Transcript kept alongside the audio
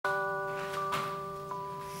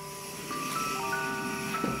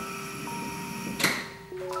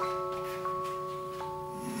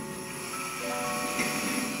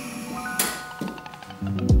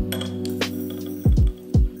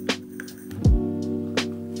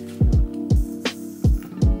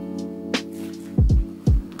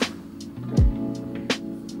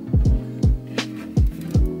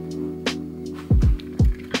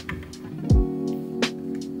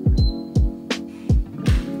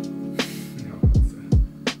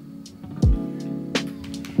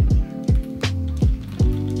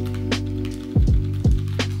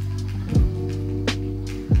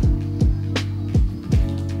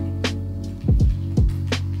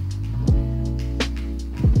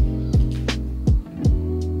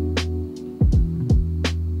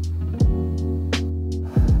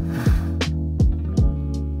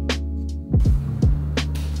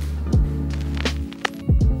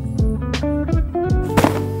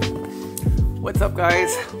What's up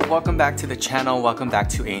guys? Welcome back to the channel. Welcome back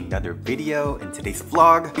to another video. In today's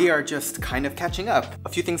vlog, we are just kind of catching up. A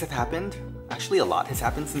few things have happened. Actually, a lot has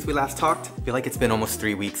happened since we last talked. I feel like it's been almost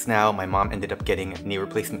 3 weeks now. My mom ended up getting knee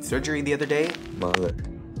replacement surgery the other day. Mother,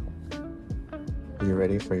 you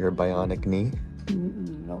ready for your bionic knee?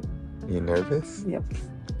 No. You nervous? Yep.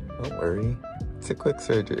 Don't worry. It's a quick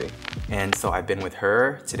surgery. And so I've been with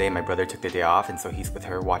her. Today my brother took the day off and so he's with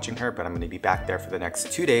her watching her, but I'm gonna be back there for the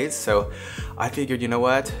next 2 days. So I figured, you know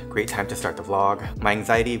what? Great time to start the vlog. My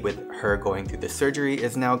anxiety with her going through the surgery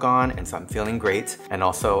is now gone and so I'm feeling great. And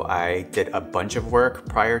also I did a bunch of work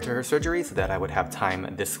prior to her surgery so that I would have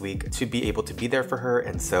time this week to be able to be there for her.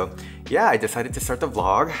 And so yeah, I decided to start the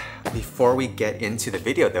vlog. Before we get into the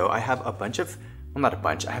video though, I have a bunch of well, not a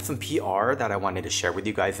bunch. I have some PR that I wanted to share with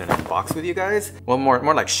you guys and unbox with you guys. Well,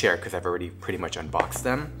 more like share because I've already pretty much unboxed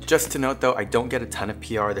them. Just to note though, I don't get a ton of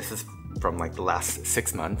PR. This is from like the last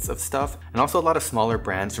 6 months of stuff. And also a lot of smaller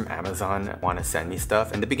brands from Amazon want to send me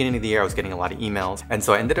stuff. In the beginning of the year, I was getting a lot of emails. And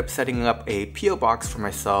so I ended up setting up a PO box for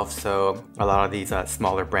myself. So a lot of these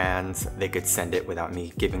smaller brands, they could send it without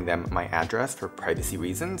me giving them my address for privacy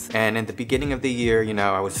reasons. And in the beginning of the year, you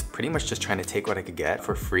know, I was pretty much just trying to take what I could get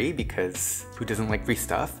for free because who doesn't like free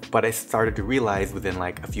stuff? But I started to realize within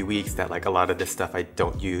like a few weeks that like a lot of this stuff I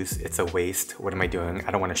don't use. It's a waste. What am I doing?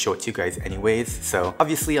 I don't want to show it to you guys anyways. So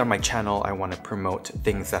obviously on my channel, I want to promote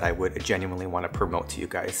things that I would genuinely want to promote to you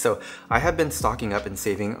guys. So I have been stocking up and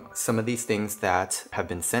saving some of these things that have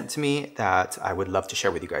been sent to me that I would love to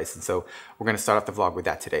share with you guys. And so we're going to start off the vlog with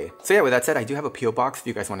that today. So yeah, with that said, I do have a PO box if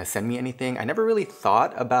you guys want to send me anything. I never really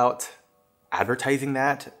thought about advertising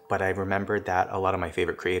that, but I remembered that a lot of my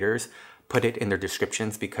favorite creators put it in their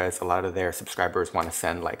descriptions because a lot of their subscribers want to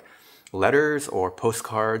send like letters or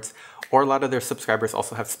postcards, or a lot of their subscribers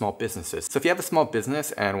also have small businesses. So if you have a small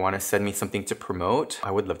business and want to send me something to promote,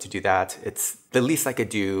 I would love to do that. It's the least I could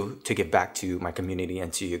do to give back to my community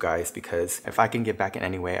and to you guys, because if I can give back in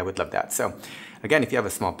any way, I would love that. So again, if you have a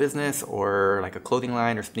small business or like a clothing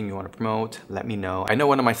line or something you want to promote, let me know. I know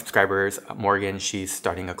one of my subscribers, Morgan, she's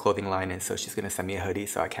starting a clothing line and so she's going to send me a hoodie.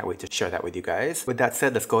 So I can't wait to share that with you guys. With that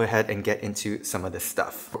said, let's go ahead and get into some of this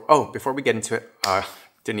stuff. Oh, before we get into it,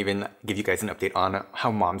 didn't even give you guys an update on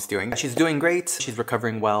how mom's doing. She's doing great. She's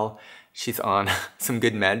recovering well. She's on some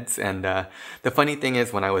good meds. And the funny thing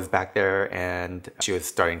is when I was back there and she was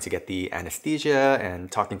starting to get the anesthesia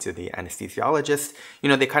and talking to the anesthesiologist, you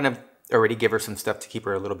know, they kind of already give her some stuff to keep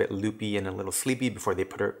her a little bit loopy and a little sleepy before they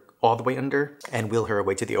put her all the way under and wheel her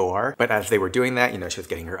away to the OR. But as they were doing that, you know, she was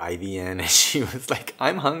getting her IV in and she was like,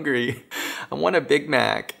 I'm hungry. I want a Big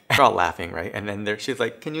Mac. We're all laughing, right? And then she's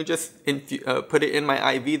like, can you just put it in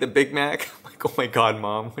my IV, the Big Mac? I'm like, oh my God,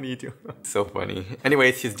 Mom, what are you doing? So funny.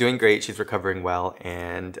 Anyways, she's doing great. She's recovering well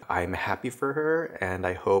and I'm happy for her. And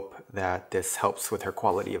I hope that this helps with her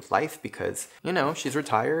quality of life because, you know, she's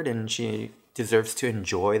retired and she deserves to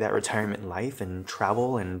enjoy that retirement life and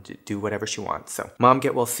travel and do whatever she wants. So Mom,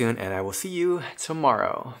 get well soon and I will see you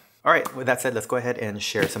tomorrow. All right, with that said, let's go ahead and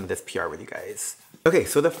share some of this PR with you guys. Okay,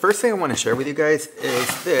 so the first thing I want to share with you guys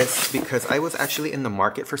is this because I was actually in the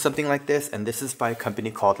market for something like this and this is by a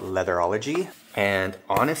company called Leatherology. And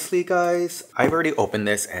honestly guys, I've already opened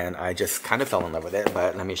this and I just kind of fell in love with it,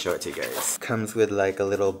 but let me show it to you guys. Comes with like a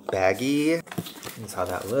little baggie. That's how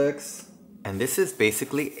that looks. And this is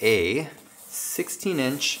basically a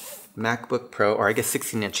 16-inch MacBook Pro, or I guess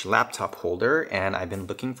 16-inch laptop holder, and I've been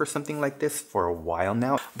looking for something like this for a while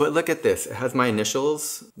now. But look at this, it has my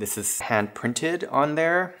initials. This is hand printed on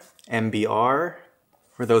there, MBR.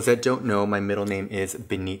 For those that don't know, my middle name is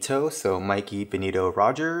Benito, so Mikey Benito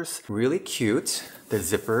Rogers. Really cute. The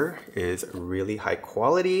zipper is really high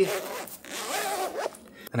quality.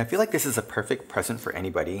 And I feel like this is a perfect present for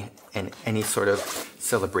anybody in any sort of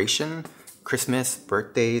celebration. Christmas,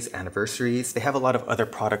 birthdays, anniversaries. They have a lot of other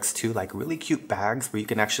products too, like really cute bags where you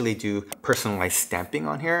can actually do personalized stamping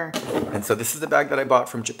on here. And so this is the bag that I bought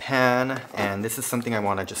from Japan. And this is something I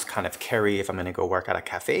want to just kind of carry if I'm going to go work at a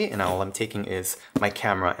cafe. And all I'm taking is my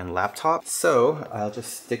camera and laptop. So I'll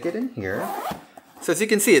just stick it in here. So as you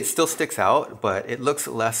can see, it still sticks out, but it looks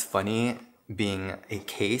less funny being a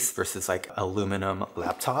case versus like aluminum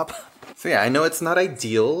laptop. So yeah, I know it's not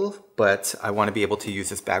ideal, but I want to be able to use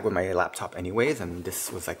this bag with my laptop anyways, and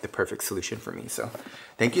this was like the perfect solution for me. So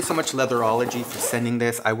thank you so much Leatherology for sending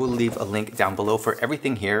this. I will leave a link down below for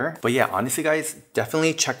everything here. But yeah, honestly guys,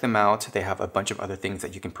 definitely check them out. They have a bunch of other things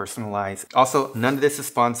that you can personalize. Also, none of this is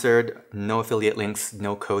sponsored, no affiliate links,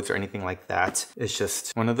 no codes or anything like that. It's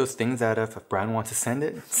just one of those things that if a brand wants to send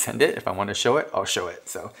it, send it. If I want to show it, I'll show it.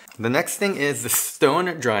 So the next thing is the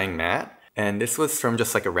stone drying mat. And this was from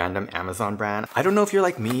just like a random Amazon brand. I don't know if you're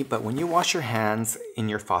like me, but when you wash your hands in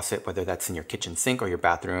your faucet, whether that's in your kitchen sink or your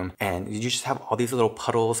bathroom, and you just have all these little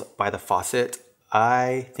puddles by the faucet,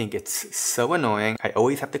 I think it's so annoying. I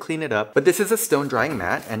always have to clean it up. But this is a stone drying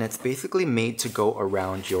mat, and it's basically made to go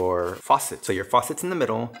around your faucet. So your faucet's in the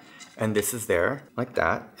middle, and this is there, like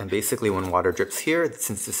that. And basically when water drips here,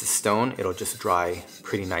 since this is stone, it'll just dry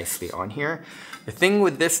pretty nicely on here. The thing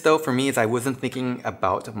with this though, for me, is I wasn't thinking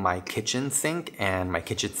about my kitchen sink, and my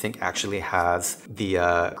kitchen sink actually has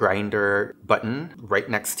the grinder button right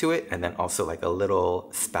next to it, and then also like a little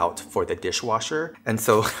spout for the dishwasher. And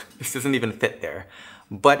so this doesn't even fit there.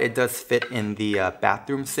 But it does fit in the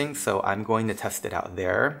bathroom sink, so I'm going to test it out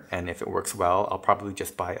there. And if it works well, I'll probably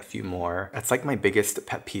just buy a few more. That's like my biggest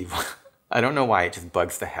pet peeve. I don't know why, it just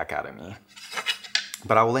bugs the heck out of me.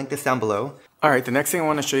 But I will link this down below. All right, the next thing I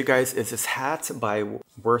want to show you guys is this hat by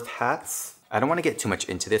Worth Hats. I don't want to get too much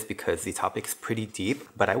into this because the topic's pretty deep,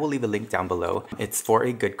 but I will leave a link down below. It's for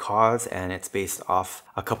a good cause, and it's based off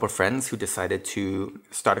a couple of friends who decided to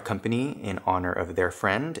start a company in honor of their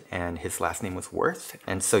friend, and his last name was Worth.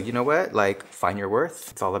 And so you know what, like, find your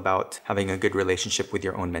worth. It's all about having a good relationship with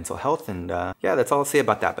your own mental health, and yeah, that's all I'll say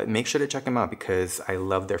about that. But make sure to check them out because I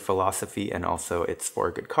love their philosophy, and also it's for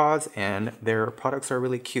a good cause, and their products are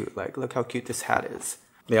really cute. Like, look how cute this hat is.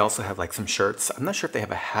 They also have like some shirts. I'm not sure if they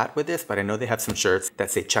have a hat with this, but I know they have some shirts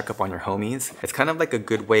that say check up on your homies. It's kind of like a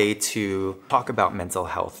good way to talk about mental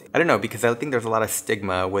health. I don't know, because I think there's a lot of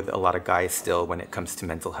stigma with a lot of guys still when it comes to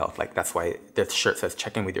mental health. Like that's why the shirt says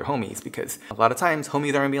check in with your homies, because a lot of times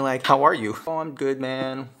homies are gonna be like, how are you? Oh, I'm good,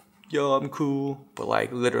 man. Yo, I'm cool. But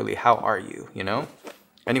like literally, how are you, you know?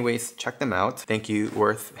 Anyways, check them out. Thank you,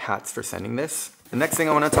 Worth Hats, for sending this. The next thing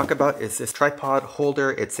I want to talk about is this tripod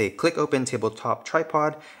holder. It's a click open tabletop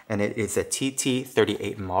tripod, and it is a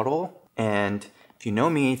TT38 model. And if you know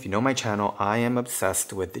me, if you know my channel, I am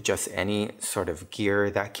obsessed with just any sort of gear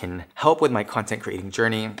that can help with my content creating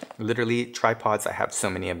journey. Literally tripods, I have so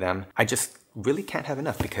many of them. I just really can't have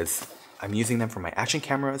enough because I'm using them for my action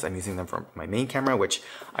cameras. I'm using them for my main camera, which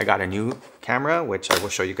I got a new camera, which I will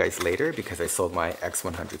show you guys later because I sold my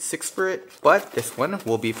X106 for it. But this one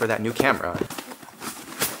will be for that new camera.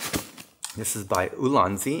 This is by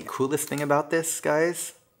Ulanzi. Coolest thing about this,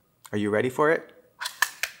 guys, are you ready for it?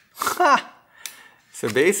 Ha! So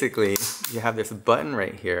basically, you have this button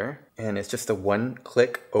right here, and it's just a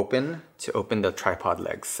one-click open to open the tripod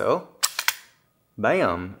legs. So,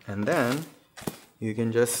 bam! And then you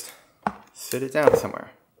can just sit it down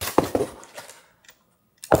somewhere.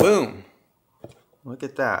 Boom! Look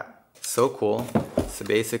at that. So cool. So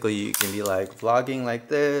basically you can be like vlogging like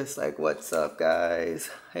this, like what's up guys?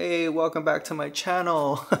 Hey, welcome back to my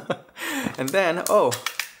channel. And then, oh,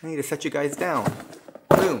 I need to set you guys down.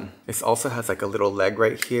 Boom. This also has like a little leg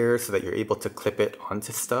right here so that you're able to clip it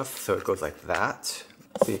onto stuff. So it goes like that.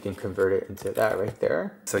 So you can convert it into that right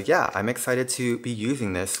there. So yeah, I'm excited to be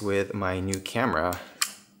using this with my new camera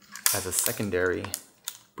as a secondary.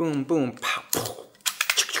 Boom, boom, pow, pow.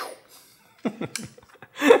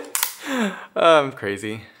 I'm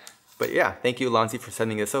crazy. But yeah, thank you Lonzi for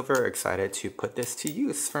sending this over. Excited to put this to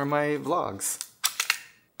use for my vlogs.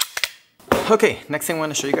 Okay, next thing I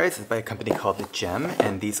want to show you guys is by a company called Gem,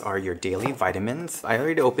 and these are your daily vitamins. I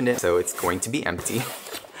already opened it, so it's going to be empty.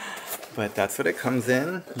 But that's what it comes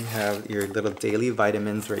in. You have your little daily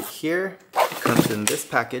vitamins right here. It comes in this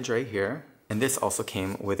package right here. And this also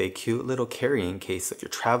came with a cute little carrying case. If you're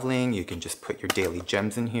traveling, you can just put your daily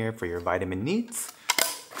gems in here for your vitamin needs.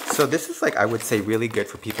 So this is like, I would say, really good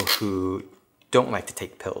for people who don't like to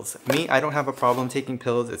take pills. Me, I don't have a problem taking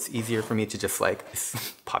pills. It's easier for me to just like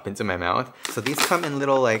pop into my mouth. So these come in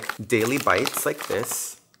little like daily bites like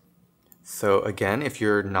this. So again, if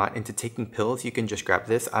you're not into taking pills, you can just grab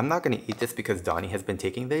this. I'm not gonna eat this because Donnie has been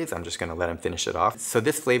taking these. I'm just gonna let him finish it off. So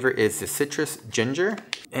this flavor is the citrus ginger,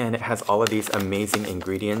 and it has all of these amazing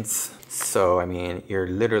ingredients. So, I mean, you're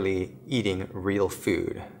literally eating real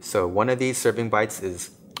food. So one of these serving bites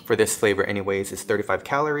is, for this flavor anyways, is 35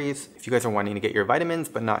 calories. If you guys are wanting to get your vitamins,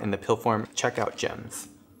 but not in the pill form, check out Gems.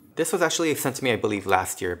 This was actually sent to me, I believe,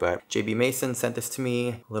 last year, but JB Mason sent this to me.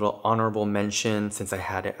 A little honorable mention since I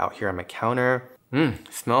had it out here on my counter.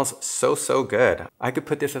 Smells so good. I could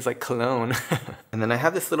put this as like cologne. And then I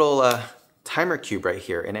have this little timer cube right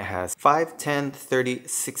here, and it has 5, 10, 30,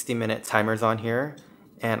 60 minute timers on here.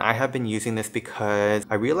 And I have been using this because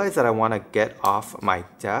I realized that I want to get off my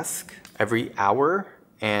desk every hour,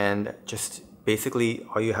 and just basically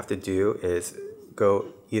all you have to do is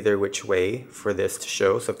go either which way for this to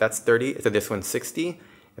show. So if that's 30, so this one's 60.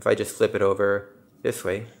 If I just flip it over this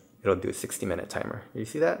way, it'll do a 60-minute timer. You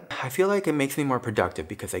see that? I feel like it makes me more productive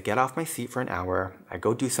because I get off my seat for an hour, I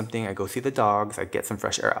go do something, I go see the dogs, I get some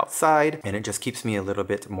fresh air outside, and it just keeps me a little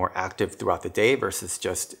bit more active throughout the day versus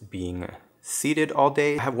just being seated all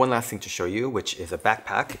day. I have one last thing to show you, which is a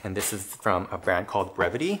backpack, and this is from a brand called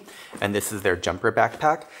Brevity, and this is their jumper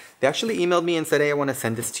backpack. They actually emailed me and said, hey, I want to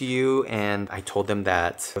send this to you, and I told them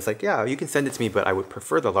that, I was like, yeah, you can send it to me, but I would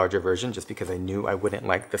prefer the larger version just because I knew I wouldn't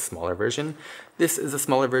like the smaller version. This is a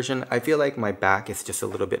smaller version. I feel like my back is just a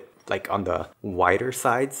little bit like on the wider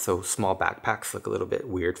side, so small backpacks look a little bit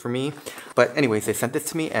weird for me. But anyways, they sent this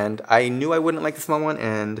to me, and I knew I wouldn't like the small one,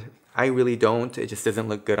 and I really don't. It just doesn't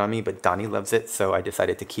look good on me, but Donnie loves it, so I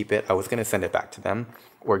decided to keep it. I was gonna send it back to them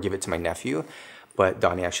or give it to my nephew, but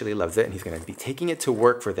Donnie actually loves it, and he's gonna be taking it to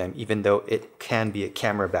work for them, even though it can be a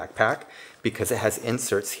camera backpack because it has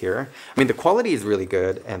inserts here. I mean, the quality is really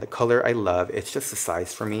good, and the color I love. It's just the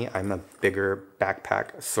size for me. I'm a bigger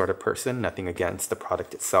backpack sort of person, nothing against the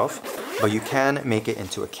product itself, but you can make it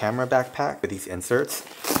into a camera backpack with these inserts,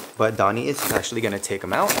 but Donnie is actually gonna take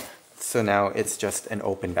them out. So now it's just an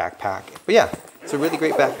open backpack. But yeah, it's a really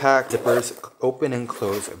great backpack. Zippers open and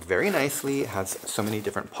close very nicely. It has so many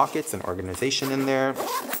different pockets and organization in there.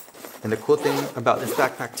 And the cool thing about this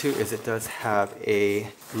backpack too is it does have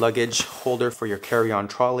a luggage holder for your carry-on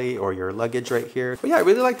trolley or your luggage right here. But yeah, I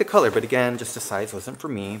really like the color, but again, just the size wasn't for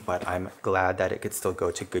me, but I'm glad that it could still go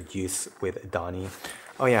to good use with Donnie.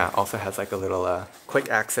 Oh yeah, also has like a little quick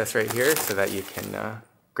access right here so that you can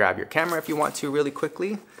grab your camera if you want to really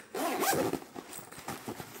quickly.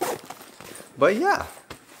 But yeah,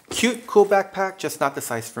 cute, cool backpack, just not the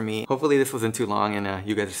size for me. Hopefully this wasn't too long and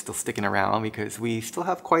you guys are still sticking around because we still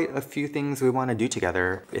have quite a few things we want to do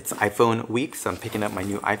together. It's iPhone week, so I'm picking up my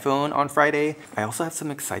new iPhone on Friday. I also have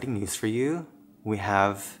some exciting news for you. We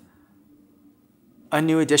have a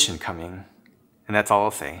new edition coming, and that's all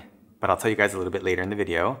I'll say. But I'll tell you guys a little bit later in the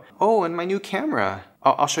video. Oh, and my new camera.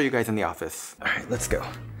 I'll show you guys in the office. All right, let's go.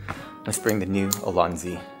 Let's bring the new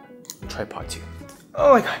Alonzi tripod too.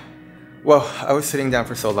 Oh my God. Well, I was sitting down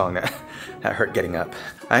for so long that hurt getting up.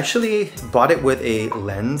 I actually bought it with a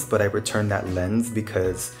lens, but I returned that lens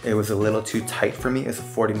because it was a little too tight for me. It's a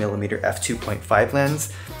 40mm f2.5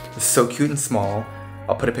 lens. It's so cute and small.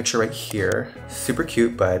 I'll put a picture right here. Super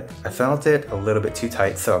cute, but I found it a little bit too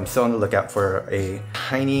tight, so I'm still on the lookout for a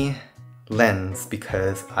tiny lens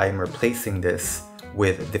because I'm replacing this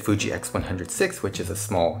with the Fuji X106, which is a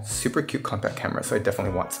small, super cute compact camera. So I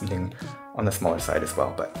definitely want something on the smaller side as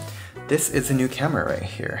well. But this is a new camera right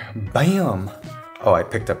here. Bam! Oh, I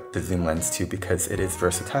picked up the zoom lens too because it is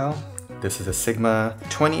versatile. This is a Sigma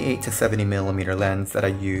 28 to 70mm lens that I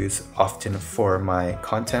use often for my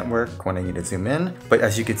content work when I need to zoom in. But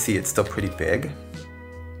as you can see, it's still pretty big.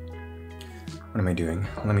 What am I doing?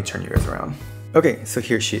 Let me turn you guys around. Okay, so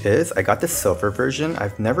here she is. I got the silver version.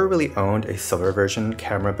 I've never really owned a silver version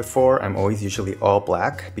camera before. I'm always usually all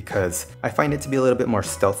black because I find it to be a little bit more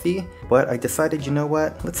stealthy, but I decided, you know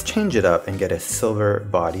what? Let's change it up and get a silver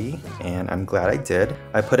body, and I'm glad I did.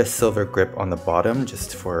 I put a silver grip on the bottom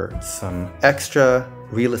just for some extra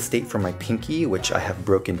real estate for my pinky, which I have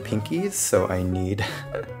broken pinkies, so I need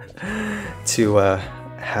to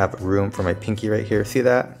have room for my pinky right here. See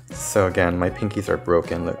that? So again, my pinkies are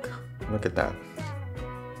broken. Look at that.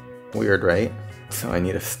 Weird, right? So I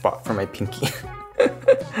need a spot for my pinky.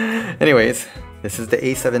 Anyways, this is the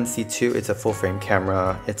A7C II. It's a full frame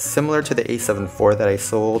camera. It's similar to the A7 IV that I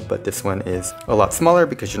sold, but this one is a lot smaller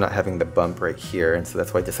because you're not having the bump right here. And so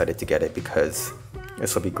that's why I decided to get it, because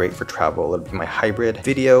this will be great for travel. It'll be my hybrid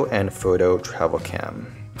video and photo travel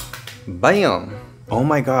cam. Bam! Oh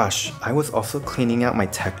my gosh, I was also cleaning out my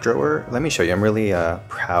tech drawer. Let me show you. I'm really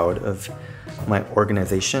proud of my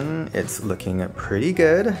organization. It's looking pretty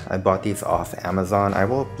good. I bought these off Amazon. I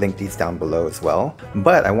will link these down below as well.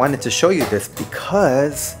 But I wanted to show you this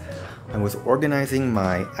because I was organizing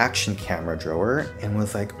my action camera drawer and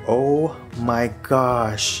was like, oh my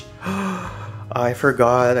gosh, I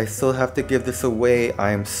forgot. I still have to give this away.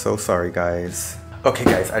 I am so sorry, guys. Okay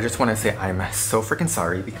guys, I just want to say I'm so freaking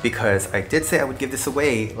sorry because I did say I would give this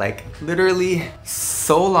away like literally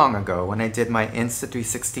so long ago when I did my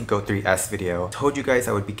Insta360 Go 3S video. I told you guys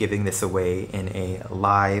I would be giving this away in a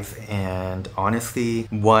live, and honestly,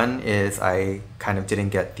 one is I kind of didn't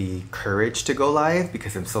get the courage to go live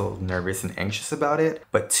because I'm so nervous and anxious about it.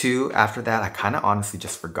 But two, after that, I kind of honestly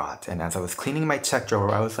just forgot. And as I was cleaning my tech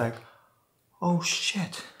drawer, I was like, oh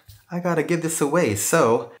shit, I gotta give this away.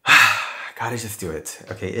 So gotta just do it.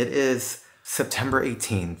 Okay, it is September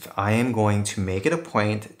 18th. I am going to make it a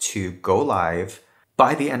point to go live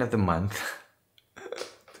by the end of the month.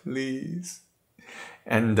 Please.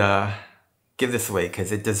 And give this away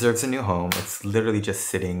because it deserves a new home. It's literally just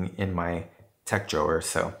sitting in my tech drawer.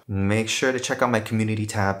 So make sure to check out my community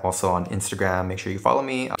tab also on Instagram. Make sure you follow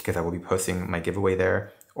me because I will be posting my giveaway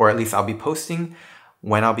there, or at least I'll be posting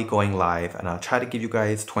when I'll be going live, and I'll try to give you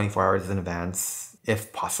guys 24 hours in advance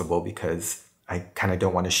if possible, because I kind of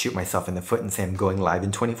don't want to shoot myself in the foot and say I'm going live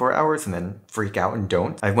in 24 hours and then freak out and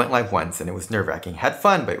don't. I went live once and it was nerve-wracking. Had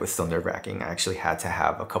fun, but it was still nerve-wracking. I actually had to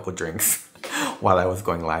have a couple drinks while I was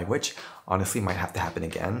going live, which honestly might have to happen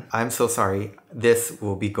again. I'm so sorry. This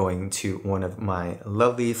will be going to one of my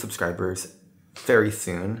lovely subscribers very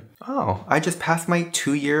soon. Oh, I just passed my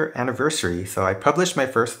 2-year anniversary. So I published my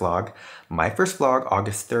first vlog. My first vlog,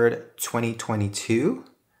 August 3rd, 2022.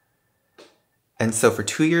 And so for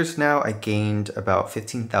 2 years now, I gained about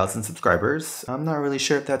 15,000 subscribers. I'm not really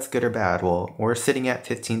sure if that's good or bad. Well, we're sitting at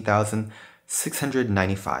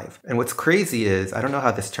 15,695. And what's crazy is, I don't know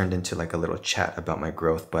how this turned into like a little chat about my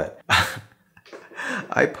growth, but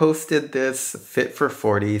I posted this Fit for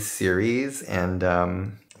 40 series, and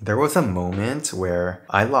there was a moment where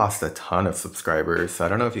I lost a ton of subscribers. So I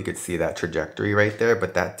don't know if you could see that trajectory right there,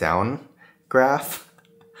 but that down graph,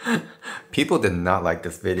 people did not like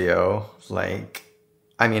this video. Like,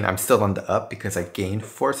 I mean, I'm still on the up because I gained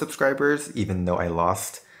 4 subscribers, even though I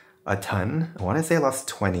lost a ton. I want to say I lost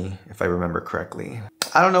 20, if I remember correctly.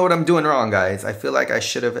 I don't know what I'm doing wrong, guys. I feel like I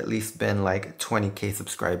should have at least been like 20K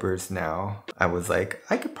subscribers now. I was like,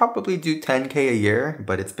 I could probably do 10K a year,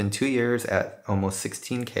 but it's been 2 years at almost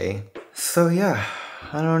 16K. So yeah,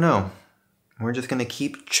 I don't know. We're just gonna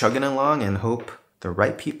keep chugging along and hope the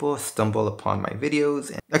right people stumble upon my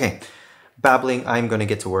videos. Okay, babbling, I'm gonna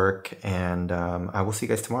get to work, and I will see you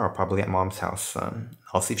guys tomorrow, probably at Mom's house.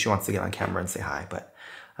 I'll see if she wants to get on camera and say hi, but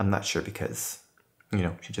I'm not sure because, you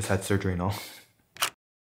know, she just had surgery and all.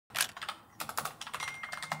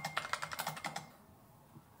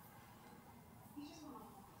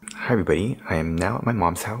 Hi everybody, I am now at my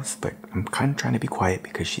mom's house, but I'm kind of trying to be quiet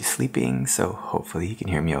because she's sleeping, so hopefully you can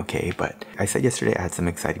hear me okay. But I said yesterday I had some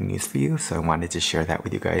exciting news for you, so I wanted to share that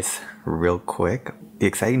with you guys real quick. The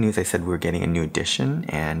exciting news, I said we're getting a new addition,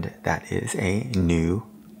 and that is a new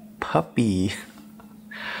puppy.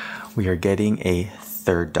 We are getting a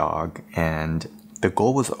 3rd dog, and the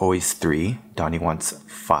goal was always 3. Donnie wants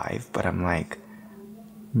 5, but I'm like,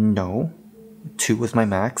 no, 2 was my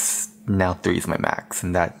max. Now 3 is my max,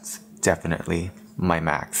 and that's definitely my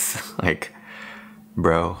max. Like,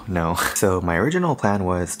 bro, no. So my original plan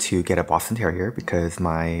was to get a Boston Terrier because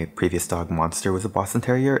my previous dog Monster was a Boston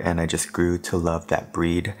Terrier, and I just grew to love that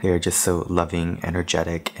breed. They're just so loving,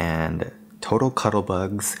 energetic, and total cuddle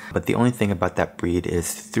bugs. But the only thing about that breed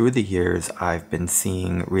is through the years I've been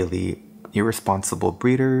seeing really irresponsible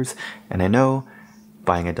breeders, and I know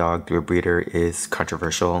buying a dog through a breeder is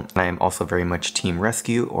controversial. I am also very much team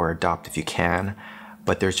rescue or adopt if you can,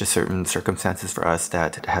 but there's just certain circumstances for us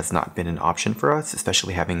that has not been an option for us,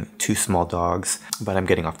 especially having 2 small dogs. But I'm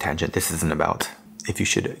getting off tangent. This isn't about if you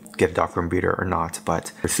should get a dog from a breeder or not,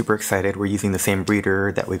 but we're super excited. We're using the same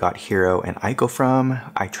breeder that we got Hero and Aiko from.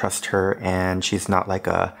 I trust her, and she's not like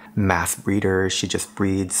a mass breeder. She just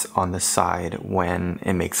breeds on the side when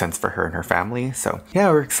it makes sense for her and her family. So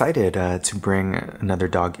yeah, we're excited to bring another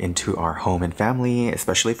dog into our home and family,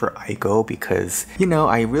 especially for Aiko, because, you know,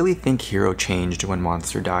 I really think Hero changed when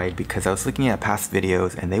Monster died, because I was looking at past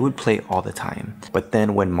videos and they would play all the time. But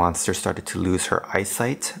then when Monster started to lose her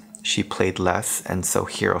eyesight, she played less, and so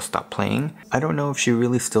Hero stopped playing. I don't know if she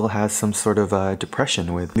really still has some sort of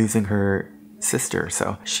depression with losing her sister.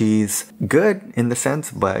 So she's good in the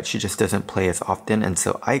sense, but she just doesn't play as often. And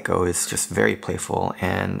so Aiko is just very playful,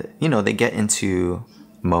 and you know, they get into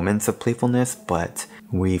moments of playfulness, but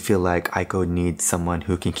we feel like Aiko needs someone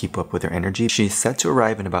who can keep up with her energy. She's set to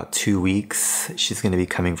arrive in about 2 weeks. She's going to be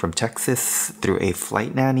coming from Texas through a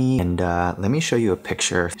flight nanny, and let me show you a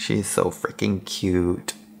picture. She's so freaking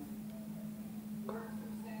cute.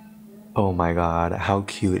 Oh my god, how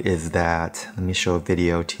cute is that? Let me show a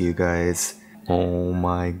video to you guys. Oh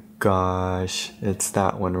my gosh, it's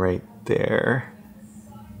that one right there.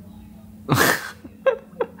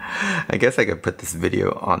 I guess I could put this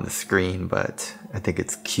video on the screen, but I think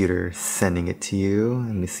it's cuter sending it to you.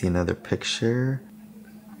 Let me see another picture.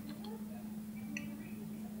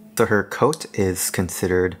 So her coat is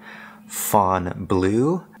considered fawn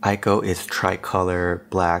blue. Aiko is tricolor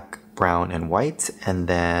black, brown, and white, and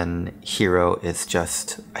then Hero is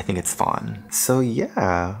just, I think it's fawn. So yeah,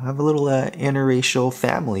 I have a little interracial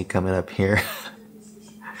family coming up here.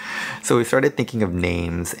 So we started thinking of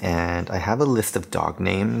names, and I have a list of dog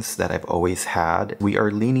names that I've always had. We are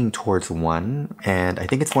leaning towards one, and I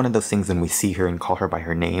think it's one of those things when we see her and call her by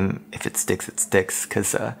her name, if it sticks, it sticks,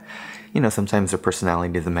 because, you know, sometimes their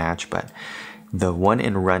personality doesn't match, but the one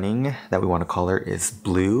in running that we want to call her is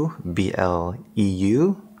Blue,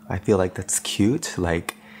 B-L-E-U. I feel like that's cute,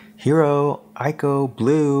 like Hero, Aiko,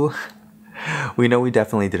 Blue. We know we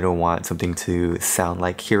definitely didn't want something to sound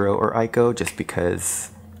like Hero or Aiko just because,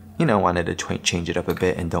 you know, wanted to change it up a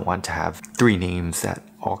bit and don't want to have three names that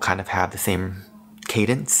all kind of have the same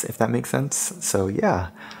cadence, if that makes sense. So yeah,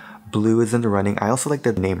 Blue is in the running. I also like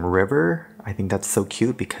the name River. I think that's so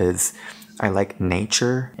cute because I like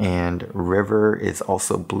nature, and River is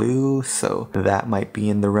also blue, so that might be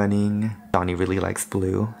in the running. Johnny really likes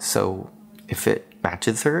blue, so if it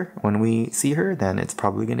matches her when we see her, then it's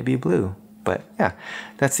probably going to be blue. But yeah,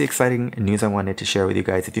 that's the exciting news I wanted to share with you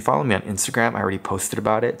guys. If you follow me on Instagram, I already posted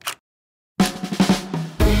about it.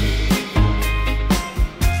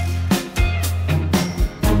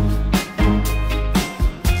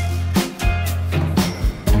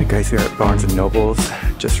 Hey guys, we're at Barnes & Noble's.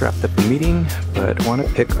 Just wrapped up a meeting, but want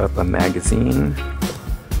to pick up a magazine.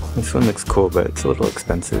 This one looks cool, but it's a little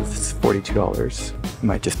expensive. It's $42.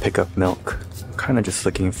 Might just pick up milk. I'm kind of just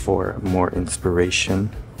looking for more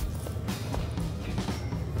inspiration.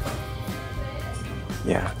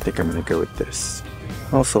 Yeah, I think I'm gonna go with this.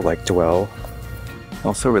 Also like Dwell.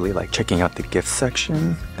 Also really like checking out the gift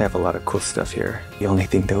section. They have a lot of cool stuff here. The only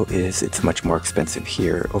thing though is it's much more expensive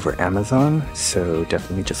here over Amazon. So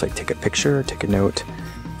definitely just like take a picture, take a note,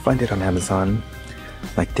 find it on Amazon.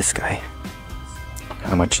 Like this guy.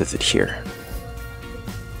 How much is it here?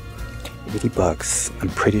 80 bucks. I'm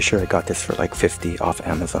pretty sure I got this for like 50 off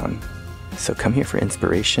Amazon. So come here for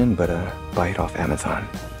inspiration, but buy it off Amazon.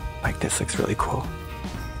 Like this looks really cool.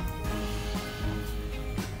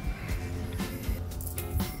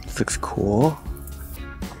 This looks cool.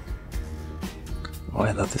 Oh,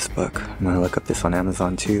 I love this book. I'm gonna look up this on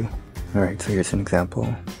Amazon too. Alright, so here's an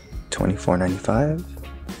example. $24.95,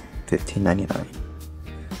 $15.99.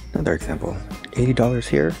 Another example. $80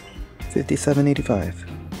 here,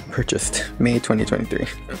 $57.85. Purchased May 2023.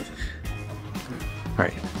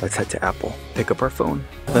 Alright, let's head to Apple. Pick up our phone.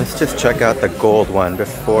 Let's just check out the gold one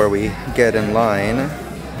before we get in line.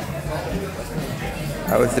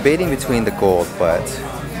 I was debating between the gold, but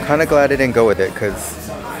kind of glad I didn't go with it because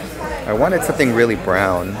I wanted something really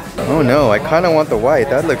brown. Oh no, I kind of want the white.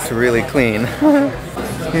 That looks really clean.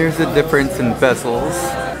 Here's the difference in bezels.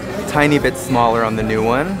 Tiny bit smaller on the new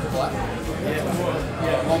one.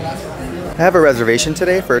 I have a reservation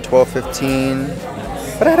today for 12:15,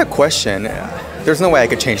 but I had a question. There's no way I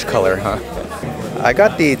could change color, huh? I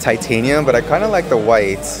got the titanium, but I kind of like the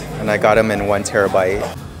white, and I got them in 1 terabyte.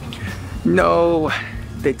 No,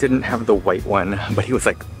 they didn't have the white one, but he was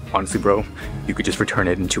like, honestly bro, you could just return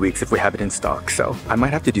it in 2 weeks if we have it in stock. So I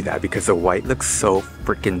might have to do that because the white looks so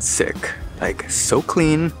freaking sick. Like so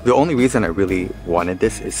clean. The only reason I really wanted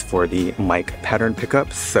this is for the mic pattern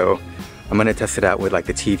pickups. So I'm gonna test it out with like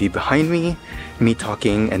the TV behind me, me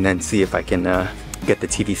talking, and then see if I can get the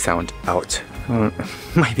TV sound out. Am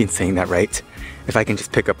I even saying that right? If I can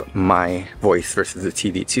just pick up my voice versus the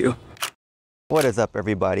TV too. What is up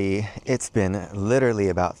everybody? It's been literally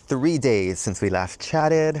about 3 days since we last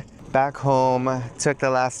chatted. Back home, took the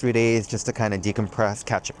last 3 days just to kind of decompress,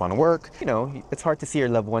 catch up on work. You know, it's hard to see your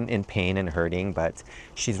loved one in pain and hurting, but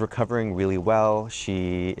she's recovering really well.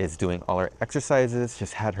 She is doing all her exercises,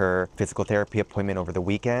 just had her physical therapy appointment over the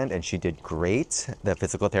weekend and she did great. The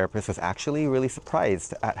physical therapist was actually really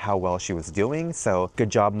surprised at how well she was doing. So good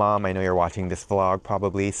job, Mom. I know you're watching this vlog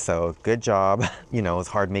probably, so good job. You know, it was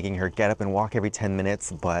hard making her get up and walk every 10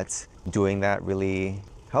 minutes, but doing that really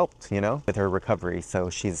helped, you know, with her recovery. So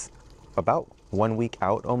she's about 1 week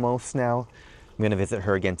out almost now. I'm gonna visit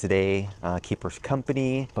her again today, keep her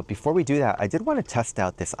company. But before we do that, I did want to test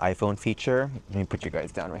out this iPhone feature. Let me put you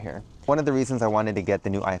guys down right here. One of the reasons I wanted to get the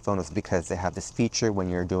new iPhone was because they have this feature when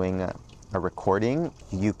you're doing a recording,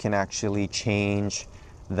 you can actually change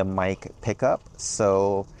the mic pickup.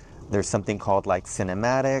 So there's something called like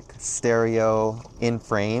cinematic, stereo, in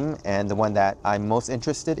frame, and the one that I'm most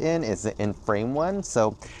interested in is the in frame one.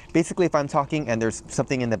 So basically if I'm talking and there's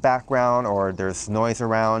something in the background or there's noise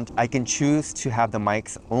around, I can choose to have the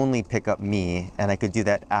mics only pick up me, and I could do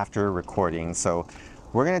that after recording. So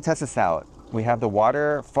we're gonna test this out. We have the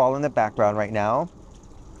waterfall in the background right now.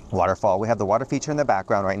 Waterfall, we have the water feature in the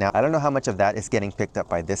background right now. I don't know how much of that is getting picked up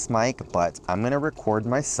by this mic, but I'm gonna record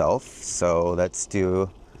myself. So let's do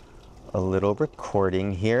a little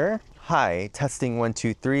recording here. Hi, testing 1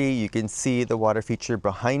 2 3. You can see the water feature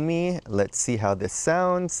behind me. Let's see how this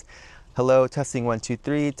sounds. Hello, testing 1 2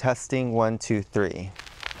 3, testing 1 2 3.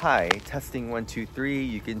 Hi, testing 1 2 3.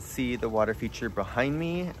 You can see the water feature behind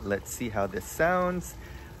me. Let's see how this sounds.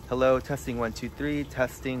 Hello, testing 1 2 3,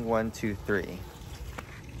 testing 1 2 3.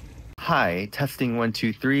 Hi, testing 1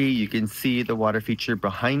 2 3. You can see the water feature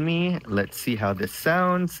behind me. Let's see how this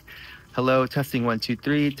sounds. Hello, testing 1 2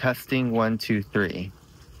 3, testing 1 2 3.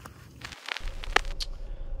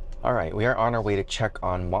 All right, we are on our way to check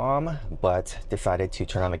on mom, but decided to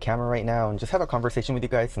turn on the camera right now and just have a conversation with you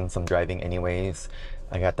guys since I'm driving anyways.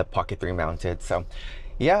 I got the Pocket 3 mounted, so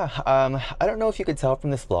yeah, I don't know if you could tell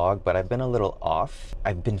from this vlog, but I've been a little off.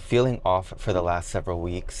 I've been feeling off for the last several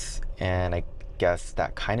weeks, and I guess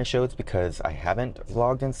that kind of shows because I haven't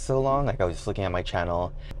vlogged in so long. Like, I was just looking at my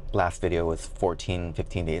channel. Last video was 15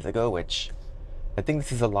 days ago, which I think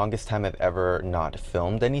this is the longest time I've ever not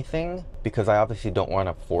filmed anything because I obviously don't want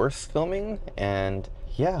to force filming. And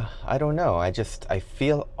yeah, I don't know. I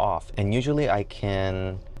feel off, and usually I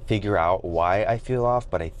can figure out why I feel off,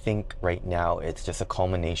 but I think right now it's just a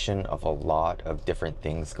culmination of a lot of different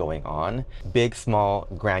things going on. Big, small,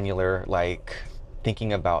 granular, like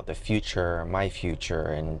thinking about the future, my future,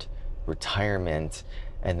 and retirement.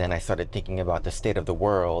 And then I started thinking about the state of the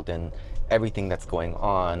world and everything that's going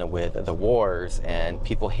on with the wars and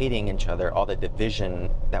people hating each other, all the division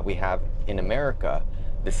that we have in America,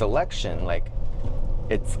 this election. Like,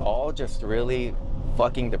 it's all just really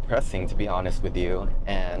fucking depressing, to be honest with you.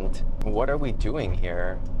 And what are we doing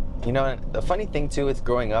here? You know, the funny thing too is,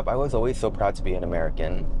 growing up, I was always so proud to be an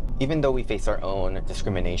American. Even though we face our own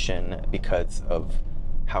discrimination because of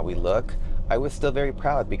how we look, I was still very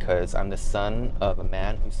proud because I'm the son of a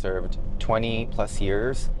man who served 20 plus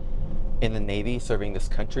years in the Navy, serving this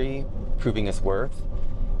country, proving his worth.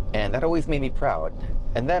 And that always made me proud.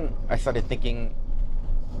 And then I started thinking,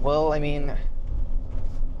 well, I mean,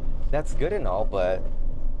 that's good and all, but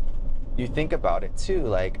you think about it too.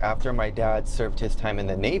 Like, after my dad served his time in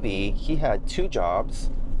the Navy, he had 2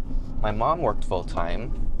 jobs. My mom worked full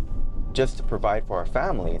time just to provide for our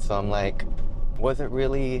family. So I'm like, was it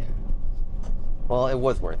really? Well, it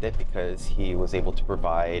was worth it because he was able to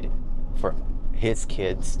provide for his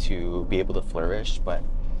kids to be able to flourish. But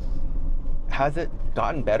has it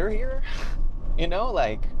gotten better here? You know,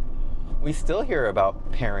 like, we still hear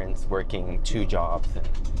about parents working 2 jobs and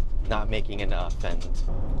not making enough. And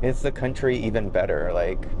is the country even better?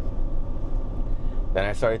 Like, then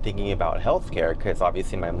I started thinking about healthcare because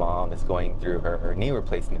obviously my mom is going through her knee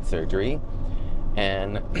replacement surgery.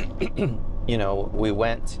 And, you know, we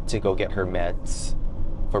went to go get her meds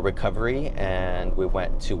for recovery, and we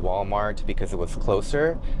went to Walmart because it was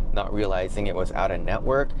closer, not realizing it was out of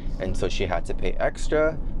network. And so she had to pay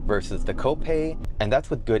extra versus the copay. And that's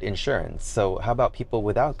with good insurance. So how about people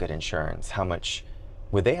without good insurance? How much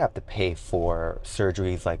would they have to pay for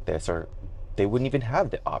surgeries like this? Or they wouldn't even have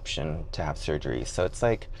the option to have surgery. So it's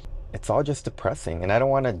like, it's all just depressing. And I don't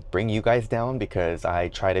want to bring you guys down because I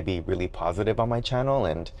try to be really positive on my channel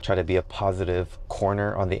and try to be a positive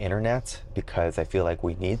corner on the internet because I feel like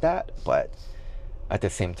we need that. But at the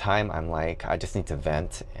same time, I'm like, I just need to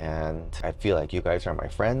vent. And I feel like you guys are my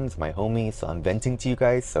friends, my homies, so I'm venting to you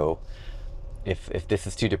guys. So if this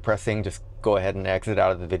is too depressing, just go ahead and exit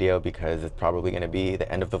out of the video because it's probably going to be the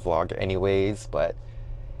end of the vlog anyways. But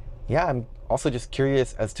yeah, I'm also just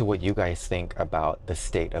curious as to what you guys think about the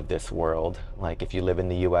state of this world. Like, if you live in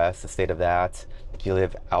the US, the state of that. If you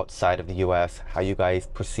live outside of the US, how you guys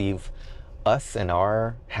perceive us and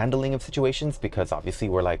our handling of situations, because obviously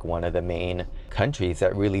we're like one of the main countries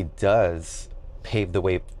that really does pave the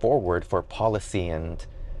way forward for policy and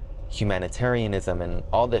humanitarianism and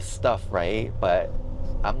all this stuff, right? But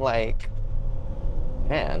I'm like,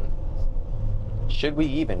 man, should we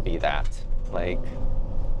even be that? Like,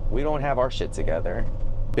 we don't have our shit together.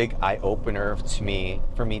 Big eye-opener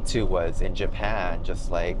for me too was in Japan,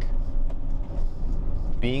 just like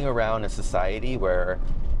being around a society where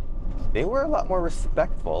they were a lot more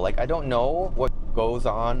respectful. Like, I don't know what goes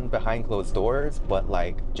on behind closed doors, but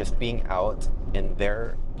like, just being out in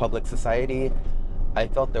their public society, I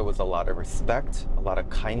felt there was a lot of respect, a lot of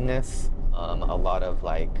kindness, a lot of,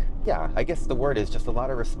 like, yeah, I guess the word is just a lot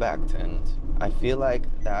of respect. And I feel like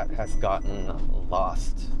that has gotten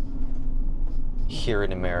lost here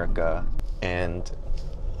in America. And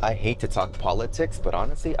I hate to talk politics, but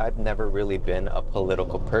honestly, I've never really been a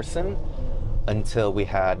political person until we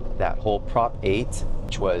had that whole Prop 8,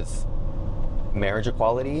 which was marriage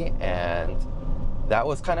equality. And that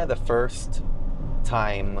was kind of the first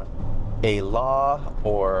time a law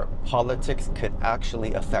or politics could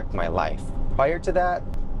actually affect my life. Prior to that,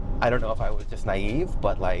 I don't know if I was just naive,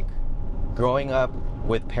 but like, growing up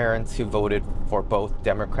with parents who voted for both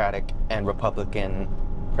Democratic and Republican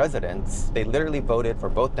presidents, they literally voted for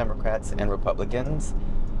both Democrats and Republicans.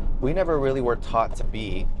 We never really were taught to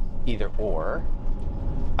be either or.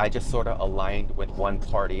 I just sort of aligned with one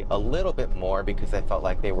party a little bit more because I felt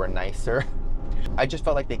like they were nicer. I just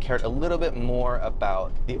felt like they cared a little bit more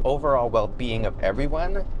about the overall well-being of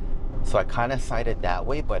everyone. So I kind of sided that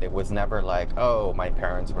way, but it was never like, oh, my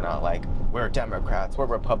parents were not like, we're Democrats, we're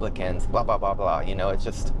Republicans, blah, blah, blah, blah. You know, it's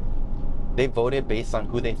just, they voted based on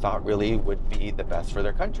who they thought really would be the best for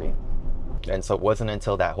their country. And so it wasn't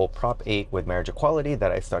until that whole Prop 8 with marriage equality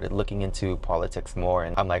that I started looking into politics more.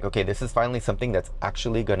 And I'm like, okay, this is finally something that's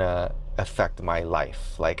actually gonna affect my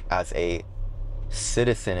life, like as a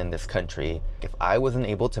citizen in this country. If I wasn't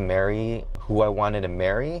able to marry who I wanted to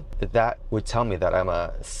marry, that would tell me that I'm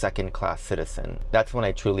a second-class citizen. That's when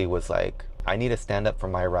I truly was like, I need to stand up for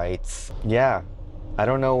my rights. Yeah, I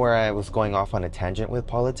don't know where I was going off on a tangent with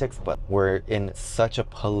politics, but we're in such a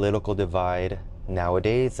political divide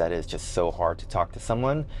nowadays that it's just so hard to talk to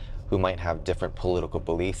someone who might have different political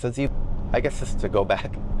beliefs as you. I guess just to go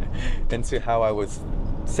back into how I was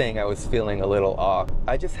saying I was feeling a little off,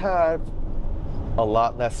 I just had a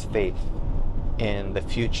lot less faith in the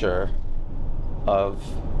future of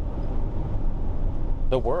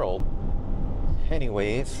the world.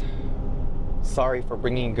 Anyways, sorry for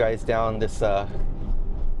bringing you guys down this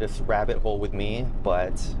rabbit hole with me,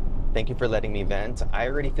 but thank you for letting me vent. I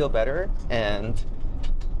already feel better, and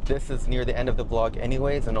this is near the end of the vlog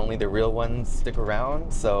anyways, and only the real ones stick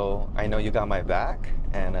around, so I know you got my back,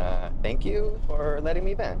 and thank you for letting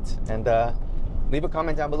me vent. And leave a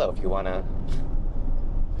comment down below if you want to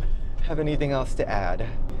have anything else to add.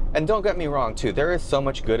 And don't get me wrong too, there is so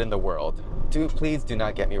much good in the world. Please do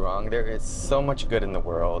not get me wrong, there is so much good in the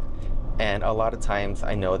world. And a lot of times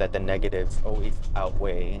I know that the negatives always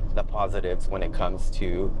outweigh the positives when it comes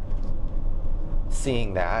to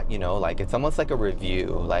seeing that, you know, like it's almost like a review,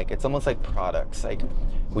 like it's almost like products. Like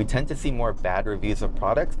we tend to see more bad reviews of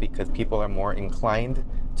products because people are more inclined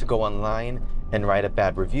to go online and write a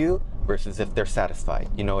bad review versus if they're satisfied,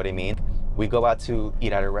 you know what I mean? We go out to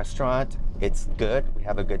eat at a restaurant, it's good, we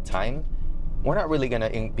have a good time. We're not really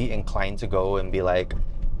gonna be inclined to go and be like,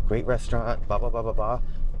 great restaurant, blah, blah, blah, blah, blah.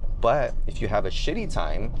 But if you have a shitty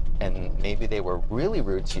time and maybe they were really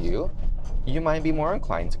rude to you, you might be more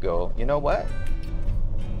inclined to go, you know what?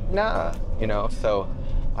 Nah, you know, so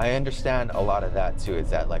I understand a lot of that too, is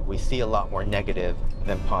that like we see a lot more negative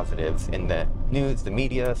than positives in the news, the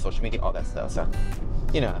media, social media, all that stuff. So,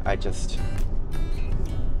 you know, I just,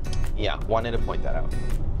 yeah, wanted to point that out.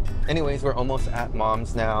 Anyways, we're almost at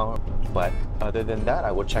mom's now, but other than that,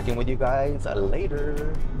 I will check in with you guys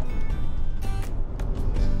later.